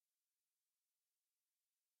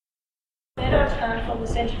Beddard and from the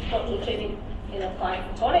Centre for Doctoral Training in Applied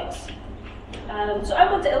Photonics. So I'm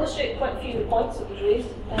going to illustrate quite a few of the points that was raised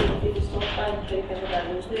in the previous talk by Beddard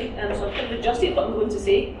and Rosemary. So I've kind of adjusted what I'm going to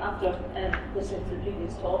say after listening to the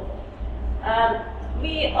previous talk.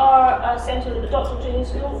 We are a centre of the doctoral training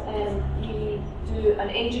school, and we do an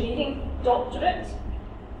engineering doctorate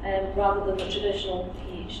rather than the traditional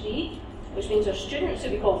PhD, which means our students,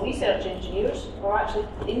 who we call research engineers, are actually,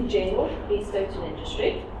 in general, based out in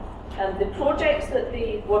industry. The projects that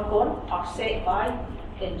they work on are set by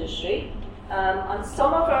industry, and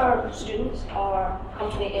some of our students are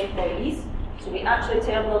company employees, so we actually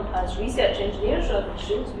term them as research engineers rather than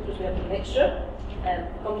students, because we have a mixture.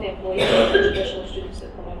 Company employees and traditional students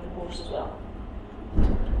that come out of the course as well.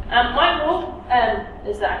 My role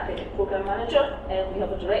is the academic programme manager. We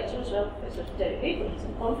have a director as well, Professor Javid, but he's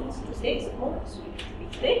in conference in the States at the moment, so he can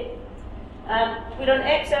speak today. We're an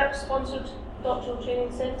excerpt-sponsored doctoral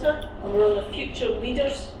training centre, and we're on the Future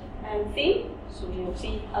Leaders theme, so you'll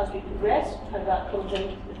see as we progress how that comes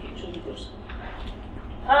into the future leaders.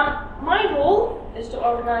 My role is to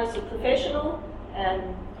organise the professional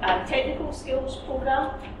and technical skills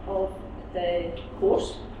programme of the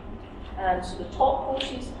course, so the top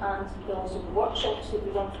courses and also the workshops that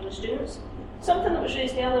we run for the students. Something that was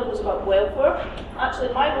raised earlier was about welfare.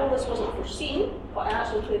 Actually, my role this wasn't foreseen, but I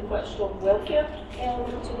actually played quite a strong welfare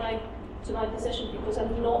element to my position because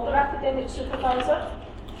I'm not their academic supervisor,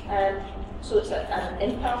 so it's an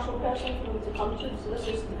impartial person for me to come to. So this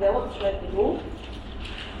is developed throughout the role.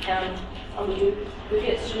 And we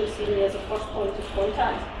get students seeing me as a first point of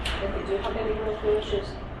contact if they do have any welfare issues.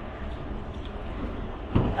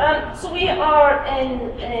 So we are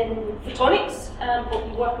in photonics, but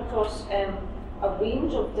we work across a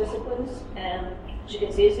range of disciplines, as you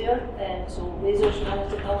can see here. So lasers,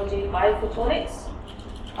 nanotechnology, biophotonics.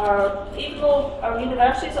 Even though our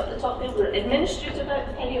universities up the top there, we're administered about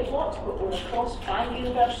Beddard, but we're across 5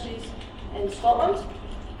 universities in Scotland.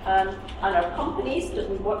 And our companies that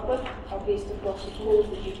we work with are based across the whole of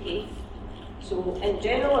the UK. So in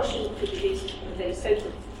general, our students could be based in the very south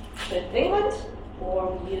of England,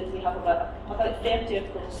 or we have about 30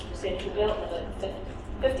 across the central belt, about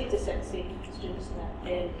 50 to 60 students in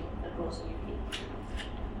that area across the UK.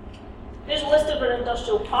 There's a list of our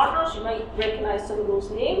industrial partners. You might recognise some of those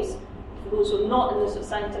names. For those who are not in the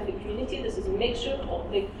scientific community, this is a mixture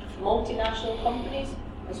of big multinational companies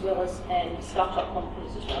as well as start-up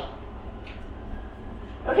companies as well.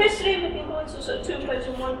 Our history, we've been going to sort of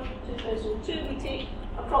 2001, 2002. We take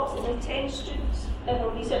approximately 10 students in our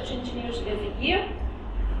research engineers every year.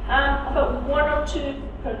 About 1 or 2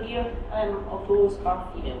 per year of those are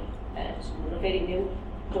female. So we're a very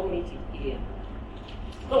male-dominated area.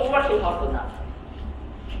 But we're working hard on that.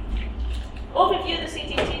 Overview of the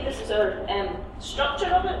CTT, this is our structure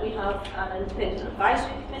of it. We have an independent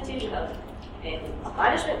advisory committee, we have a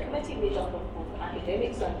management committee made up of both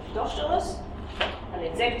academics and industrialists, an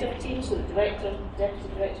executive team, so the director, deputy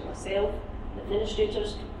director, myself,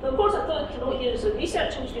 administrators. But of course, I thought to note here is that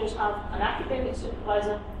research engineers have an academic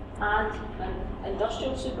supervisor and an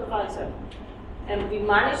industrial supervisor. And we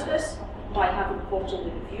manage this by having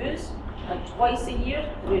quarterly reviews, and twice a year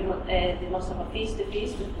they must have a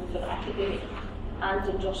face-to-face with both their academic and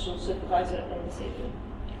industrial supervisor in the same room.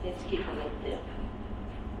 They have to keep them out there.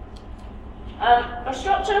 Our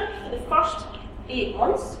structure for the first 8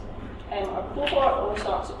 months, our cohort all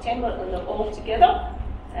starts September and they're all together.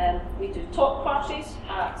 We do talk parties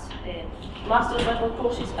at master's level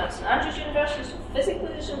courses at St Andrews University, so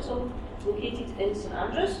physically the students are located in St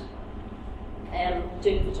Andrews,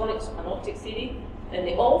 doing photonics and optics theory. And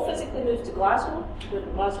they all physically move to Glasgow, where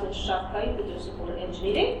Glasgow and Strathclyde they do support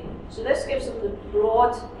engineering. So this gives them the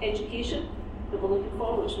broad education that we're looking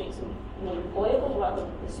for, which makes them more employable rather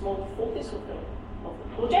than the small focus of the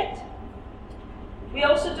project. We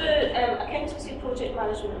also do accountancy, project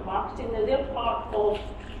management and marketing. Now they're part of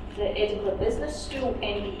the Edinburgh Business School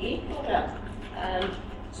MBA programme.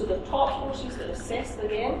 So they're top courses that are assessed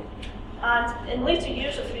again. And in later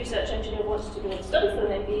years, if a research engineer wants to go and study for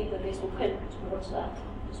an MBA, then these will count towards that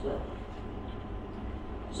as well.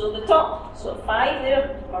 So the top 5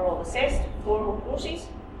 there are all assessed formal courses,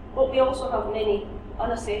 but we also have many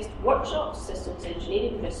unassessed workshops, systems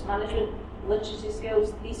engineering, risk management, literacy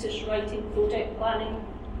skills, thesis writing, project planning,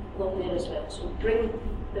 along there as well. So we bring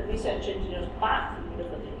the research engineers back from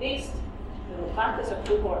wherever they're based, bring them back as a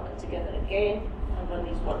cohort together again and run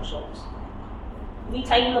these workshops. We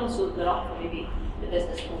time them so that they're up for maybe the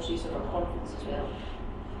business courses or our conference as well.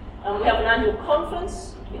 We have an annual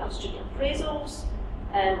conference, we have student appraisals,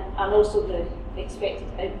 and also the expected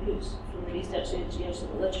outputs from the research engineers in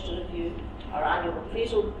the literature review, our annual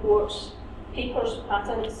appraisal reports, papers,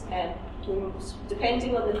 patents,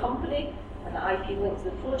 depending on the company and the IP linked to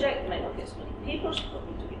the project, you might not get so many papers, but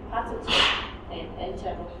we do get patents and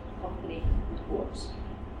internal company reports.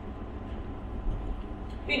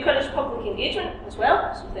 We encourage public engagement as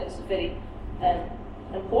well, so that's very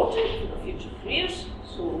important for the future careers.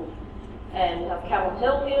 So we have Callum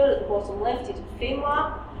Hill here at the bottom left, he did Fame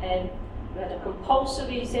Lab, and we had a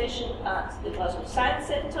compulsory session at the Glasgow Science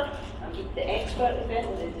Centre, and the expert event,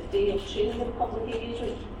 and then the day of training in public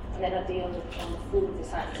engagement, and then a day on the floor of the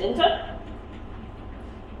Science Centre.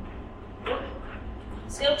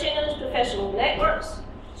 Skill training is professional networks.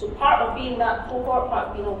 So part of being that cohort, part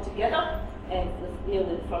of being all together,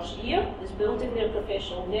 nearly the first year, is building their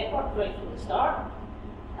professional network right from the start.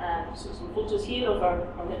 So some photos here of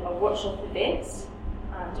our workshop events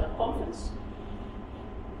and our conference.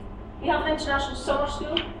 We have an international summer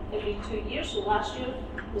school every 2 years. So last year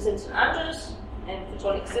was in St Andrews, and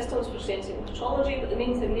photonic systems for sensing and metrology. But the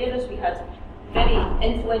main thing there is we had very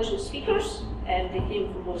influential speakers, and they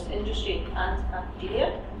came from both industry and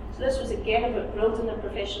academia. So this was again about building a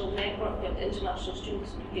professional network. We had international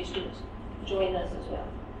students and UK students join us as well.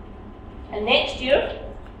 And next year,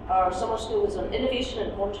 our summer school is on innovation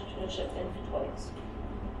and entrepreneurship in photonics.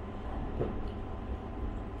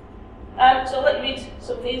 So I'll let you read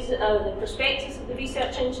some of these, the perspectives of the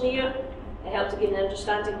research engineer. It helped to gain an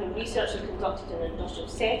understanding of research is conducted in an industrial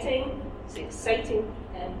setting. It's an exciting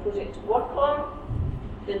project to work on.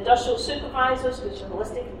 The industrial supervisors, which is a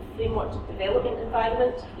holistic framework of development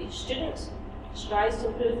environment for each student, strives to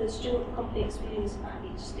improve the student company experience at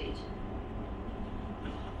each stage.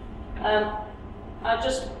 I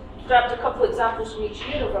just grabbed a couple of examples from each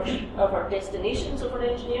year of our destinations of our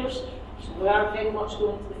engineers. So we are very much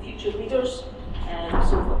going to the future leaders.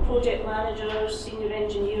 So we've got project managers, senior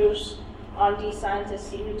engineers, R&D scientists,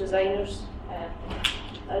 senior designers,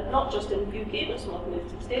 not just in the UK, but some have moved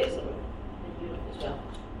to the States or in Europe as well.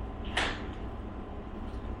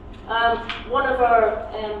 One of our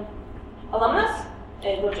alumnus,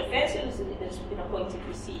 Roger Fessel, has been appointed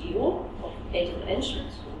the CEO of Beddard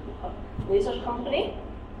Instruments, a laser company.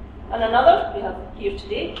 And another we have here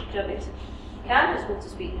today, Javid, is going to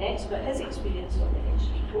speak next about his experience on the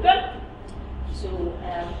SRHE programme. So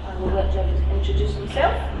I will let Javid introduce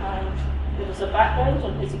himself and give us a background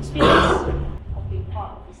on his experience of being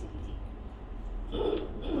part of the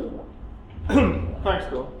CBT. Thanks,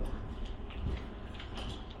 Bill.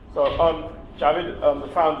 So I'm Javid. I'm the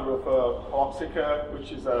founder of Holoxica,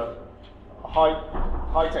 which is a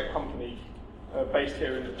high-tech company based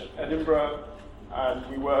here in Edinburgh, and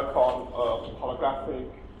we work on holographic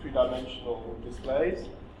three-dimensional displays.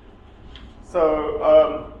 So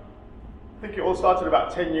I think it all started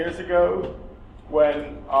about 10 years ago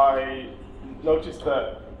when I noticed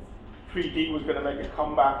that 3D was going to make a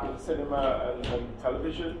comeback in cinema and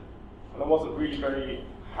television, and I wasn't really very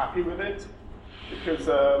happy with it because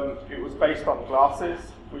it was based on glasses,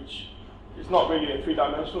 which is not really a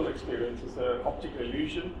three-dimensional experience. It's an optical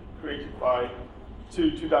illusion created by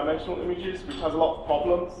two-dimensional images, which has a lot of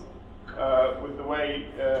problems with the way,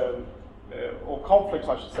 or conflicts,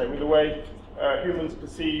 I should say, with the way humans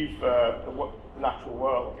perceive the natural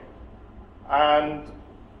world. And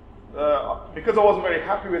because I wasn't very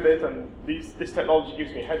happy with it, and this technology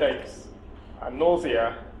gives me headaches and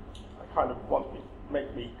nausea, I kind of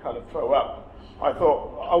make me kind of throw up. I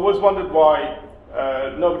always wondered why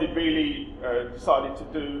nobody really decided to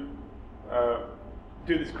do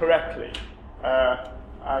this correctly.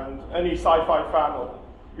 And any sci-fi fan or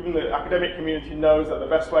even the academic community knows that the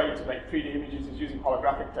best way to make 3D images is using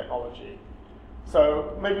holographic technology.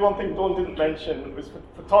 So maybe one thing Dawn didn't mention was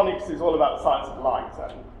photonics is all about the science of light,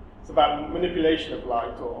 and it's about manipulation of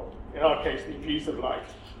light, or in our case, the use of light.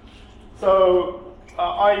 So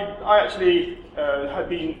I actually had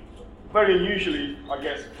been very unusually, I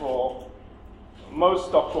guess, for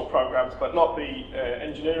most doctoral programs, but not the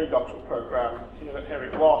engineering doctoral program here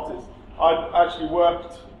at Waters. I'd actually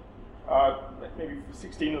worked maybe for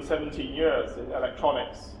 16 or 17 years in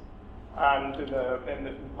electronics and in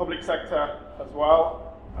the public sector as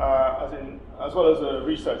well, as well as a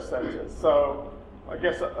research center. So I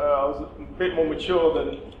guess I was a bit more mature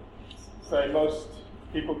than, say, most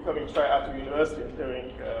people coming straight out of university and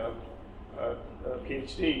doing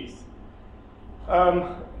PhDs.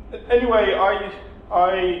 Anyway,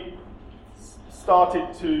 I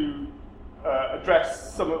started to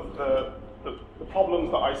address some of the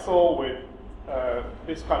problems that I saw with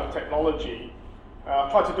this kind of technology. I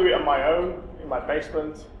tried to do it on my own in my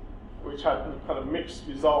basement, which had kind of mixed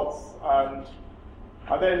results, and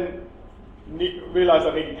I then realized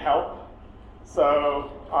I needed help.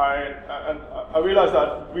 So I realized that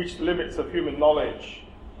I'd reached the limits of human knowledge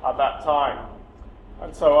at that time.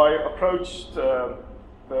 And so I approached the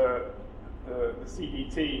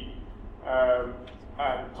CDT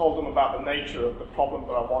and told them about the nature of the problem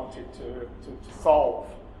that I wanted to solve,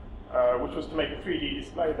 which was to make a 3D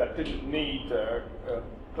display that didn't need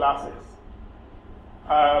glasses.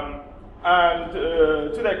 And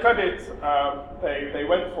to their credit, they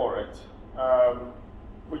went for it,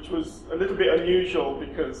 which was a little bit unusual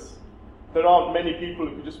because there aren't many people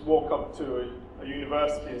who can just walk up to a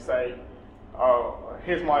university and say, "Oh,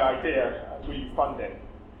 here's my idea, will you fund it?"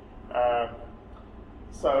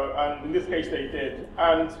 And in this case they did.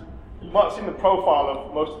 And you might have seen the profile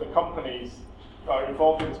of most of the companies that are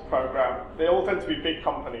involved in this program. They all tend to be big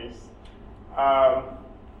companies.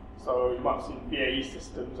 So you might have seen BAE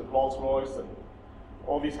Systems and Rolls-Royce and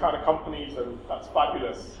all these kind of companies, and that's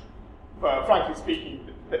fabulous. But frankly speaking,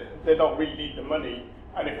 they don't really need the money.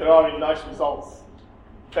 And if there are any nice results,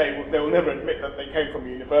 they will never admit that they came from a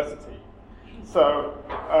university. So,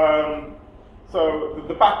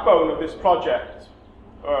 the backbone of this project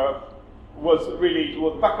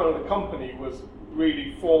the backbone of the company was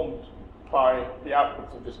really formed by the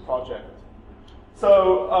outputs of this project.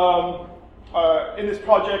 So, in this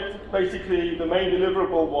project, basically the main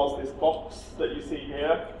deliverable was this box that you see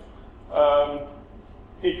here.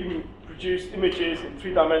 It can produce images in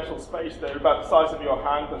three-dimensional space. They're about the size of your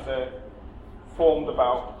hand, and they're formed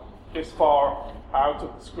about this far out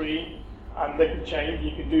of the screen. And they can change.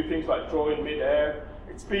 You can do things like draw in mid-air.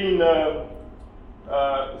 It's been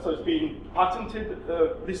it's been patented.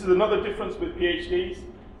 This is another difference with PhDs.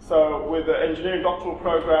 So with the engineering doctoral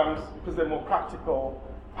programs, because they're more practical,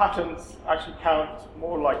 patents actually count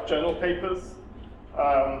more like journal papers.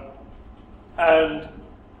 And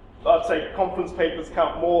I'd say conference papers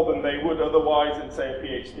count more than they would otherwise in, say, a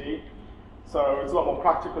PhD. So it's a lot more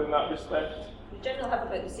practical in that respect. We generally have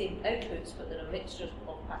about the same outputs, but there are mixtures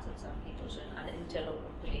of patents and papers and internal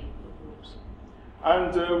company groups.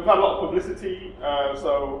 And we've had a lot of publicity,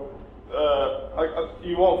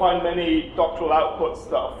 you won't find many doctoral outputs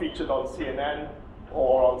that are featured on CNN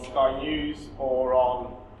or on Sky News or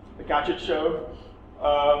on the Gadget Show.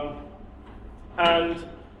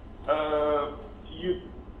 You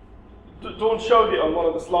don't show it on one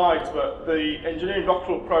of the slides, but the engineering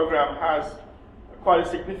doctoral program has quite a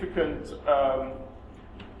significant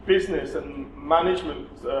business and management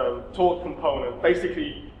taught component.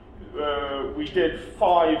 Basically, we did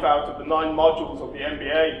 5 out of the 9 modules of the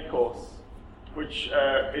MBA course, which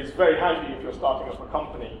is very handy if you're starting up a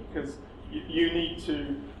company, because you need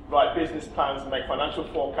to write business plans and make financial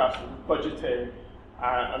forecasts and budgeting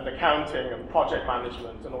and accounting and project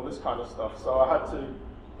management and all this kind of stuff. So I had to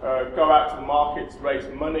go out to the markets, raise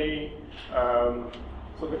money.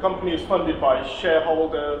 So the company is funded by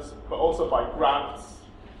shareholders, but also by grants.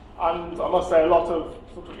 And I must say a lot of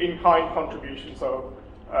sort of in-kind contributions. So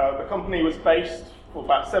the company was based, for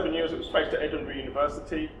about 7 years, it was based at Edinburgh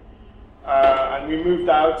University. And we moved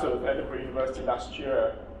out of Edinburgh University last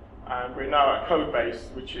year. And we're now at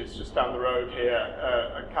Codebase, which is just down the road here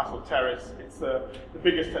at Castle Terrace. It's the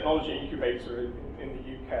biggest technology incubator in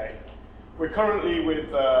the UK. We're currently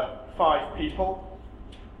with 5 people.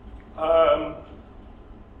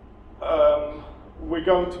 We're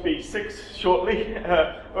going to be 6 shortly.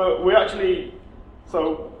 We actually,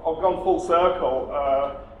 so I've gone full circle.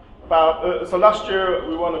 So last year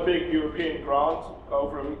we won a big European grant,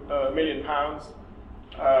 over £1 million,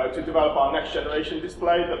 to develop our next generation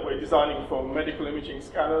display that we're designing for medical imaging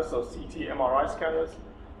scanners, so CT, MRI scanners.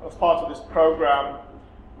 As part of this program,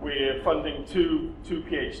 we're funding two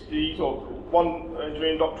PhDs, or 1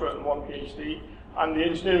 engineering doctorate and 1 PhD. And the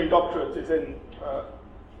engineering doctorate is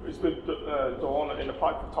with Dawn in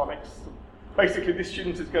applied photonics. Basically, this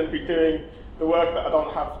student is going to be doing the work that I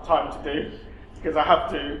don't have time to do, because I have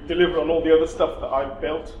to deliver on all the other stuff that I've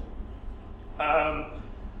built.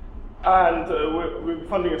 We're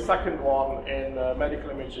funding a second one in medical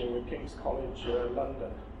imaging with King's College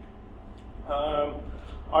London.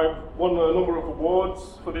 I've won a number of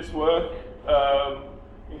awards for this work,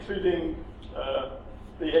 including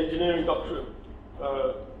the Engineering Doctorate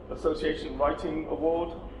Association Writing Award.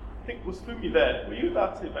 I think was Fumi there. Were you at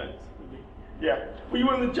that event? Yeah. Were you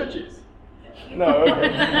one of the judges? No. Okay.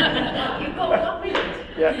 You got one.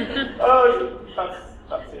 Yeah.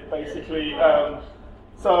 That's it basically.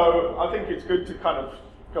 So I think it's good to kind of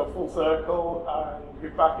go full circle and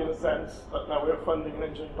give back in a sense that now we're funding an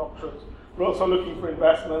engineering doctorate. We're also looking for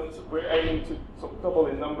investment. We're aiming to sort of double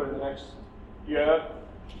in number in the next year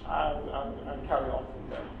and carry on from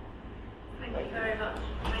there. Thank you very much.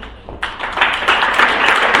 Thank you.